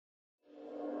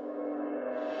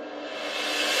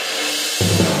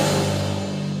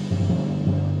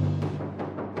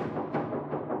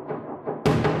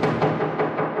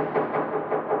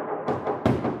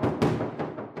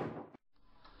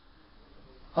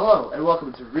Hello, and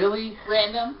welcome to Really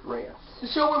Random Rants, the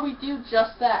show where we do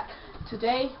just that.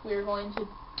 Today we are going to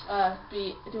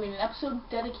be doing an episode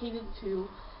dedicated to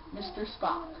Mr.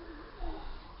 Spock.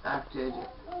 acted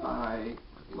by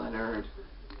Leonard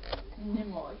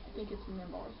Nimoy. I think it's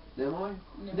Nimoy. Nimoy?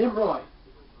 Nimoy.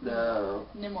 No.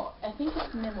 Nimoy. I think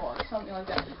it's Nimoy, something like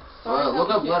that. Look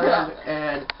up Leonard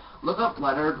and look up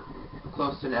Leonard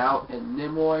close to now and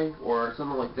Nimoy or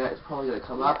something like that. It's probably going to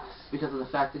come up because of the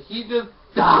fact that he just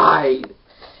died. At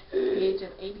the age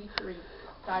of 83.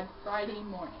 Died Friday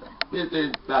morning.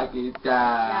 Mr. Spocky died.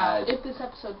 Now, if this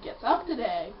episode gets up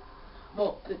today,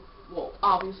 well,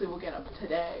 obviously we'll get up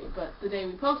today, but the day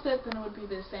we post it, then it would be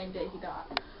the same day he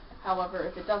died. However,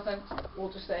 if it doesn't, we'll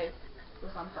just say it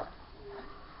was on Friday.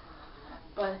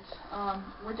 But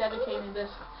we're dedicating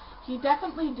this. He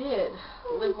definitely did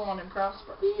live long and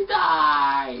prosper. He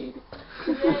died.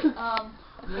 Today,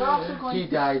 we're also going he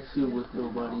to... died soon with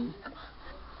no money.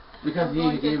 Because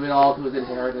he gave it all to his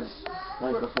inheritance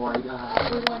right before he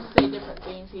died. We're going to say different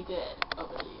things he did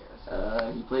over the years.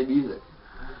 He played music.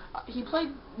 He played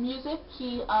music.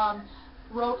 He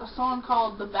wrote a song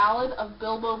called The Ballad of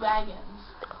Bilbo Baggins.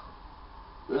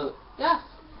 Really? Yes.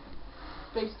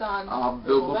 Based on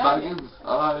Bilbo Baggins.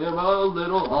 I am a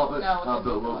little hobbit. No,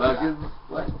 Bilbo Baggins.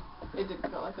 What? It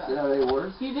didn't go like that. Is that how they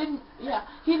words? He didn't. Yeah.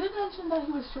 He did mention that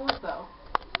he was short though.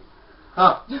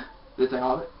 Huh? Did it say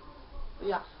hobbit?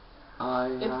 Yeah. I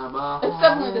am a hobbit. It's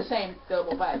definitely the same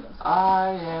Bilbo Baggins.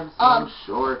 I am so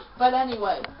short. But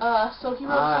anyway, so he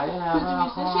was a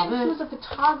musician. He was a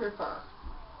photographer.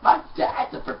 My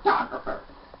dad's a photographer.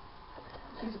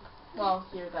 Well,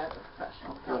 here that's a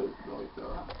professional photographer. No, he's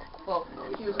not. Well,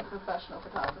 he was a professional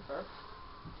photographer.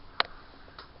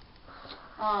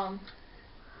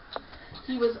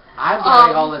 He was. I'm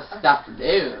learning all this stuff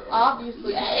new.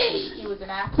 Obviously, he was an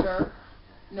actor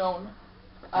known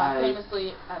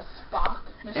famously as Spock,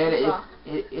 Mr. Spock.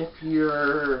 And if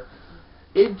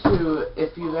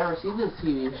you've ever seen this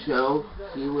TV show,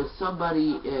 he was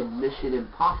somebody in Mission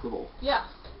Impossible. Yes.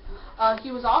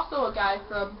 He was also a guy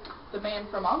from The Man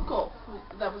from U.N.C.L.E.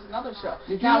 That was another show.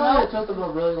 Did you know that it took them a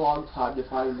really long time to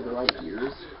find the right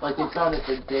ears? Like, they found it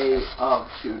the day of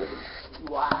shooting.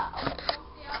 Wow.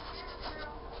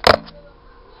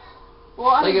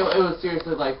 Well, like, it was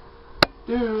seriously like,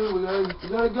 dude, we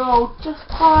gotta go. Just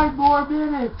 5 more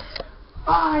minutes.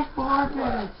 5 more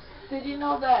minutes. Did you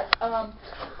know that,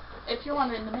 if you're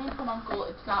wondering, The Man from U.N.C.L.E.,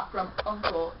 it's not from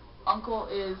Uncle. Uncle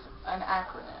is an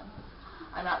acronym.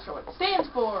 I'm not sure what it stands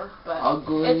for, but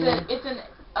it's an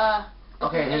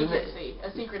agency, a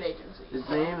secret agency. His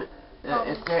name,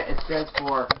 it stands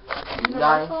for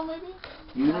Universal, maybe?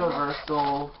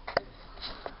 Universal.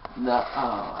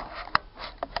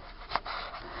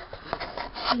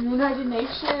 United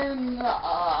Nations.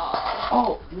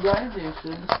 United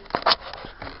Nations.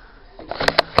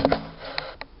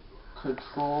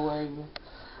 Controlling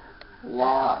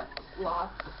lots.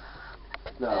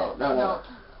 No.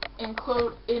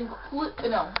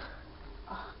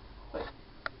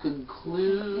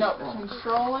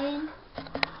 Controlling.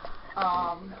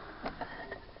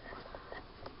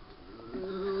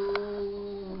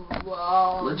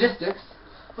 Logistics.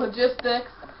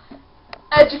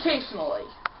 Educationally.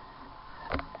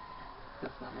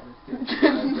 That's not what it's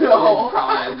No. It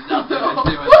probably has nothing to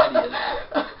do with any of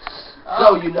that. So,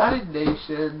 United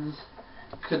Nations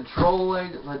controlling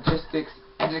logistics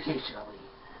educationally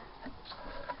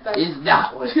is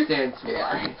not what it stands for. It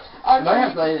might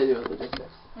have something to do with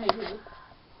logistics. Maybe.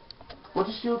 What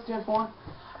does SHIELD stand for?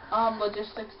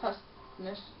 Logistics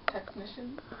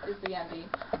technician is the ending.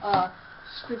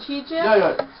 Strategic.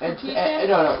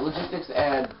 No. Logistics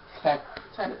and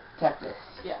tactics.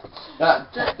 Yeah.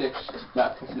 Not tactics.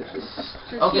 Not technicians.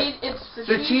 Okay. It's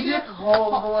strategic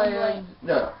homeland.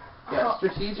 No. Yeah.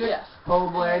 Strategic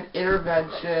homeland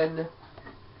intervention.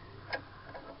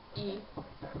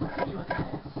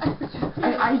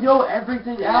 I know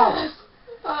everything else.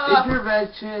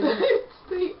 Intervention. It's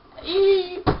the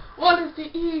E. What is the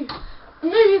E?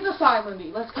 Maybe it's a silent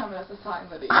E. Let's come as a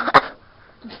silent E.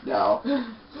 No.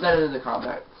 Send it in the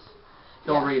comments.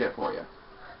 He'll read it for you.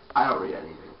 I don't read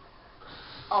anything.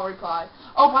 I'll reply.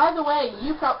 Oh, by the way,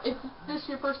 if this is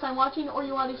your first time watching or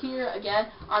you want to hear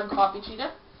again, I'm Coffee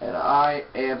Cheetah. And I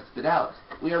am Spinalis.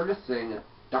 We are missing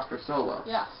Dr. Solo.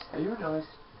 Yes. Have you ever noticed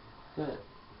that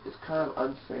it's kind of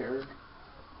unfair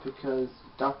because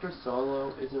Dr.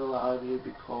 Solo isn't allowed to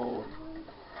be called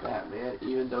Batman,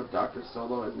 even though Dr.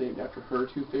 Solo is named after her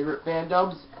 2 favorite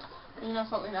fandoms? You know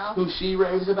something else? Who she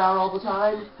raves about all the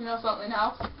time? You know something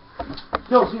else?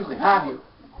 No, seriously, have you?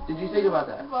 Did you think about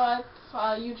that? But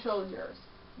you chose yours.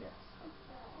 Yes.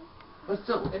 But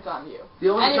still, it's on you. The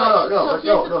only anyway,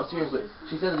 no, seriously.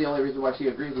 She said the only reason why she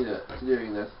agreed to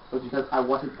doing this was because I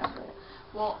wanted Batman.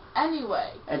 Well,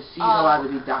 anyway. And she's allowed to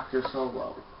be Dr.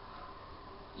 Solo.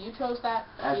 You chose that.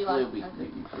 Actually, you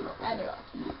chose that. Anyway.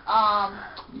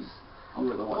 You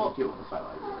were the one who came with the final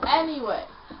idea. Anyway,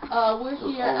 we're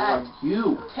here at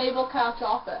Table Couch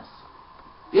Office.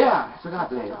 Yeah, I forgot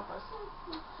the name.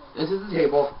 This is the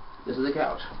table. This is the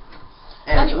couch.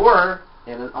 And we're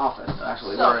in an office.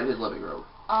 Actually, we're in his living room.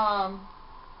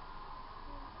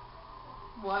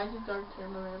 Why did Dark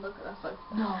Cameraman look at us like,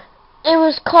 no? It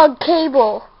was called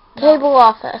Cable. Cable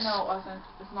Office. No, it wasn't.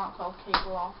 It's not called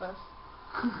Cable Office.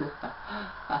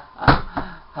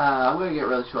 I'm going to get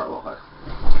really short real quick.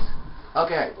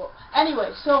 Okay. Well,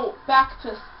 anyway, so back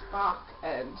to Spock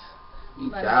and... He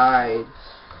died.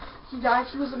 He died.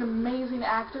 He was an amazing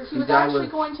actor. He was actually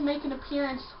going to make an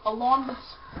appearance along with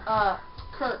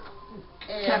Kirk.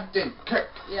 Captain Kirk.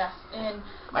 Yes, in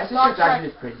My sister died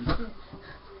is pretty.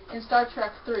 In Star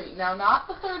Trek 3. Now, not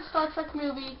the third Star Trek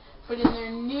movie, but in their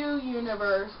new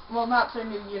universe. Well, not their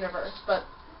new universe, but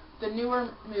the newer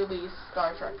movies,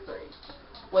 Star Trek 3,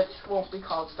 which won't be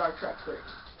called Star Trek 3,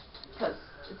 because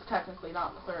it's technically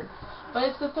not the third. But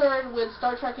it's the third with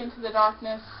Star Trek Into the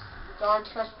Darkness, Star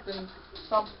Trek and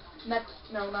some not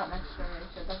Next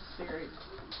Generation, that's a series.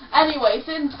 Anyway, it's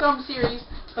in some series,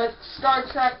 but Star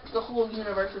Trek, the whole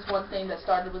universe, is one thing that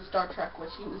started with Star Trek, which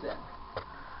he was in.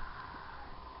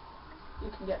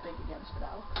 You can get big against it,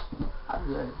 Alex. I'm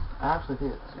good. I actually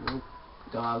think it's a great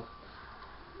dog.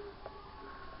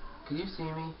 Can you see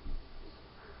me?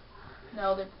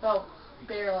 No, they felt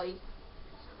barely.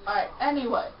 Alright,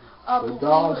 anyway. The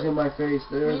dog's in my face.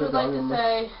 We would like to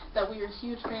say that we are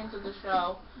huge fans of the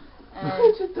show. And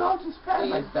the dog just patted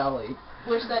my belly.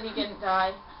 Wish that he didn't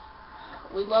die.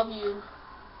 We love you.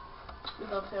 We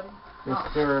love him.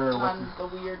 Mr. Not in the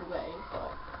weird way,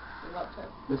 but we love him.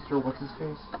 Mr. What's his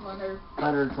face? Leonard.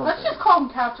 Leonard something. Let's just call him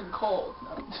Captain Cold.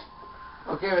 No.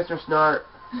 Okay, Mr. Snart.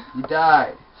 You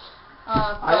died.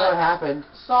 I know what happened.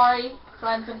 Sorry,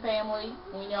 friends and family.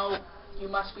 We know you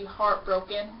must be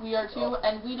heartbroken. We are too,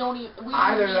 and we don't even.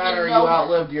 Either that or you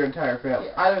outlived your entire family.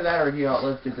 Yeah. Either that or he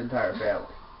outlived his entire family.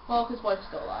 Well, his wife's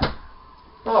still alive.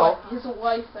 Oh. His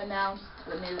wife announced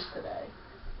the news today.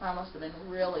 That must have been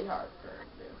really hard for her to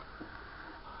do.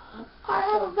 I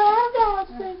have a bad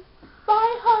announcement.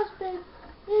 My husband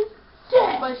is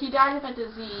dead. But he died of a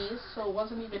disease, so it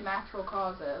wasn't even natural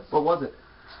causes. What was it?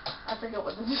 I forget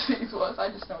what the disease was. I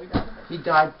just know he died of it. He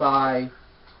died by...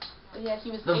 Yeah,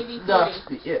 he was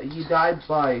 83. He died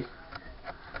by...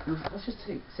 Let's just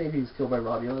say he was killed by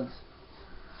Romulans.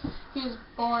 He was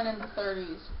born in the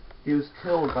 30s. He was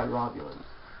killed by Romulans.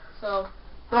 So...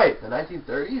 Right, the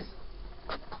 1930s?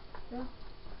 Yeah.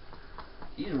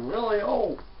 He's really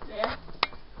old. Yeah.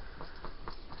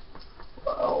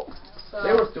 Well, so,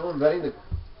 they were still inventing the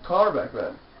car back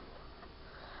then.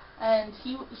 And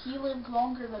he lived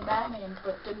longer than Batman,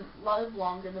 but didn't live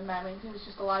longer than Batman. He was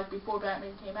just alive before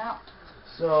Batman came out.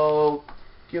 So,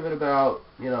 give it about,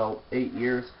 8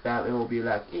 years, Batman will be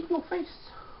like, in your face.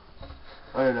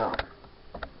 I don't know.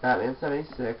 Batman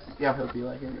 76. Yeah, he'll be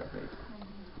like, in your face.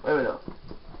 Mm-hmm. Wait a minute.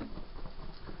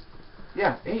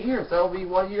 Yeah, 8 years. That'll be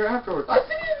 1 year afterwards. I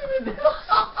didn't even know.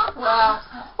 Wow.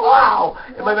 Wow.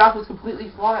 And my mouth was completely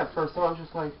flat at first, so I was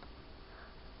just like,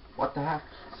 what the heck?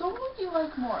 So what would you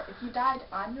like more? If you died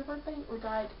on your birthday or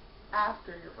died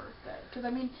after your birthday? Because,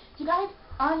 if you died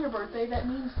on your birthday, that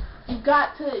means you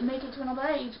got to make it to another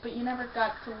age, but you never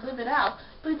got to live it out.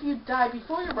 But if you died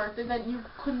before your birthday, then you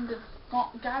couldn't have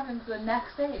gotten to the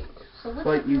next age. So which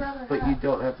would you rather have? But you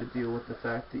don't have to deal with the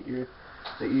fact that your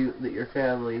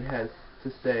family has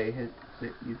to say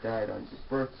that you died on your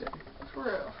birthday.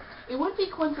 True. It would be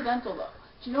coincidental, though.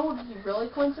 Do you know what would be really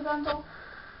coincidental?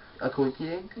 A coinky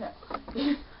egg? No.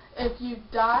 If you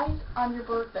died on your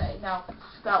birthday, now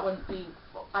that wouldn't be.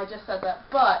 I just said that,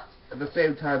 but at the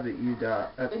same time that you died,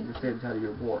 at the same time you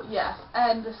were born. Yes,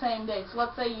 and the same day. So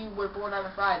let's say you were born on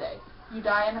a Friday. You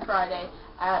die on a Friday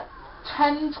at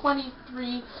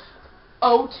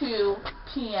 10:23:02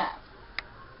 p.m.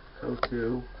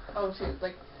 02. 02,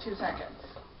 like 2 seconds.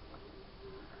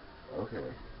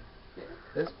 Okay. Yeah.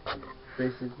 This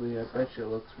basically, I bet you,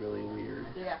 looks really weird.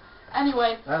 Yeah.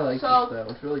 Anyway, I like this though.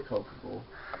 It's really comfortable.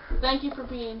 Thank you for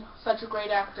being such a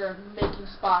great actor and making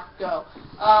Spock go.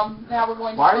 Now we're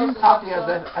going to. Why are you talking as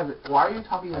if? Why are you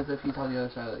talking as if he's on the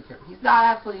other side of the camera? He's not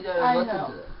actually going to listen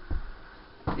to this.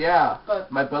 Yeah,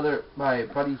 but my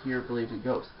buddy here believes in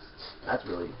ghosts. That's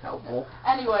really helpful.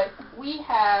 Anyway, we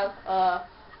have a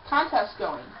contest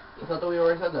going. I thought that we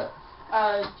already said that.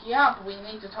 Yeah, but we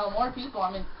need to tell more people.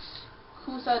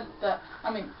 Who said that?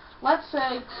 let's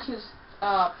say, because,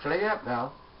 Shut it up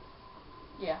now.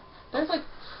 yeah, there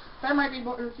might be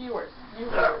more viewers, new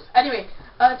viewers. Anyway,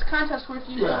 it's a contest where if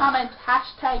you comment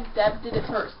hashtag Deb did it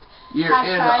first. You're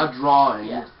in a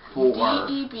drawing for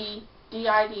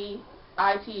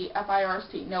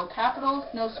DEBDIDITFIRST. No capitals,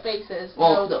 no spaces,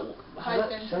 no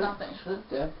hyphens, nothing.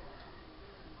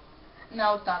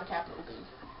 No, it's not a capital D.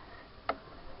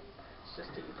 It's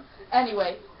just D.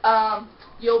 Anyway,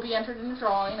 you'll be entered in the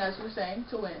drawing, as you were saying,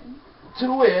 to win.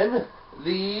 To win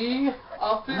the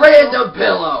random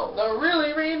pillow. The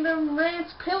really random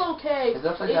Rants pillowcase. Is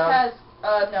that upside it down? has,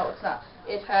 no, it's not.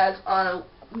 It has our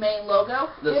main logo.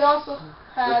 It also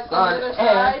has on the other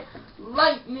side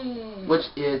lightning, which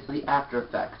is the after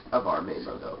effect of our main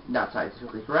logo. Not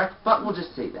scientifically correct, but we'll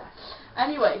just say that.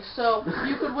 Anyway, so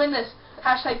you could win this.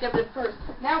 Hashtag Deb did it first.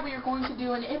 Now we are going to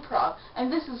do an improv,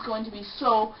 and this is going to be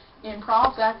so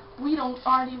improv that we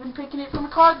aren't even picking it from a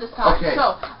card this time. Okay.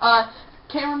 So,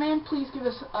 cameraman, please give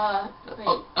us thing.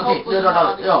 Okay,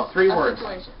 no, 3 words.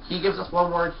 Situation. He gives us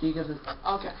 1 word, he gives us...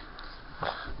 Okay.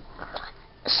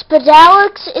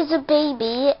 Spadalex is a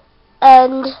baby,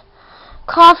 and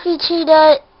Coffee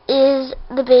Cheetah is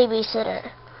the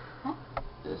babysitter. Huh?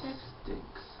 This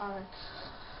stinks.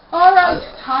 Alright,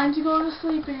 time to go to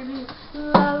sleep, baby.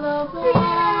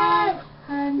 Lullaby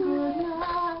and good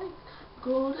night.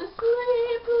 Go to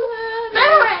sleep,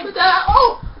 Batman!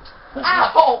 Oh!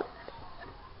 Ow!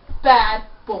 Bad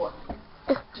boy.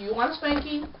 Do you want a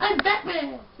spanking? I'm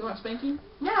Batman! You want a spanking?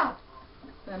 No.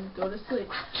 Then go to sleep.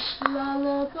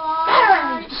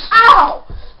 Lullaby. Ow!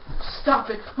 Stop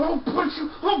it. I'll punch you.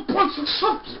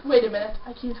 Wait a minute.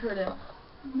 I can't hurt him.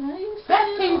 Nice. Bat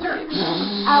taser.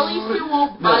 At least you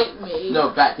won't bite me. No,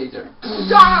 bat taser.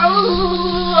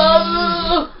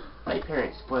 My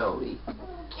parents spoil me.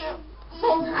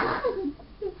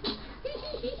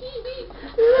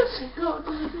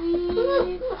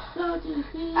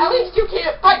 At least you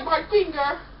can't bite my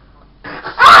finger.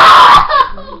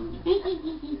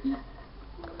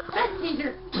 Bat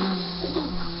taser.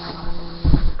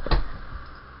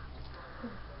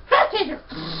 Bat taser.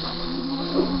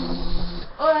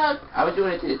 I was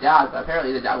doing it to the dog, but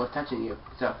apparently the dog was touching you.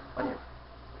 So, whatever.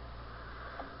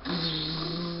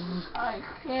 I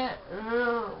can't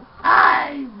move.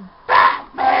 I'm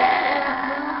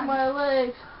Batman! My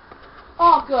legs.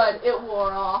 Oh, good. It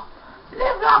wore off.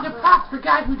 Live long and prosper,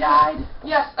 guy who died.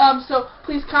 Yes, so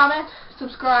please comment,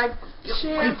 subscribe,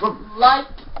 share, like,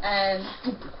 and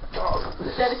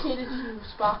dedicated to you,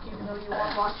 Spock, even though you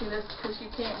aren't watching this because you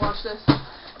can't watch this.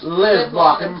 Live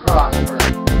long and prosper.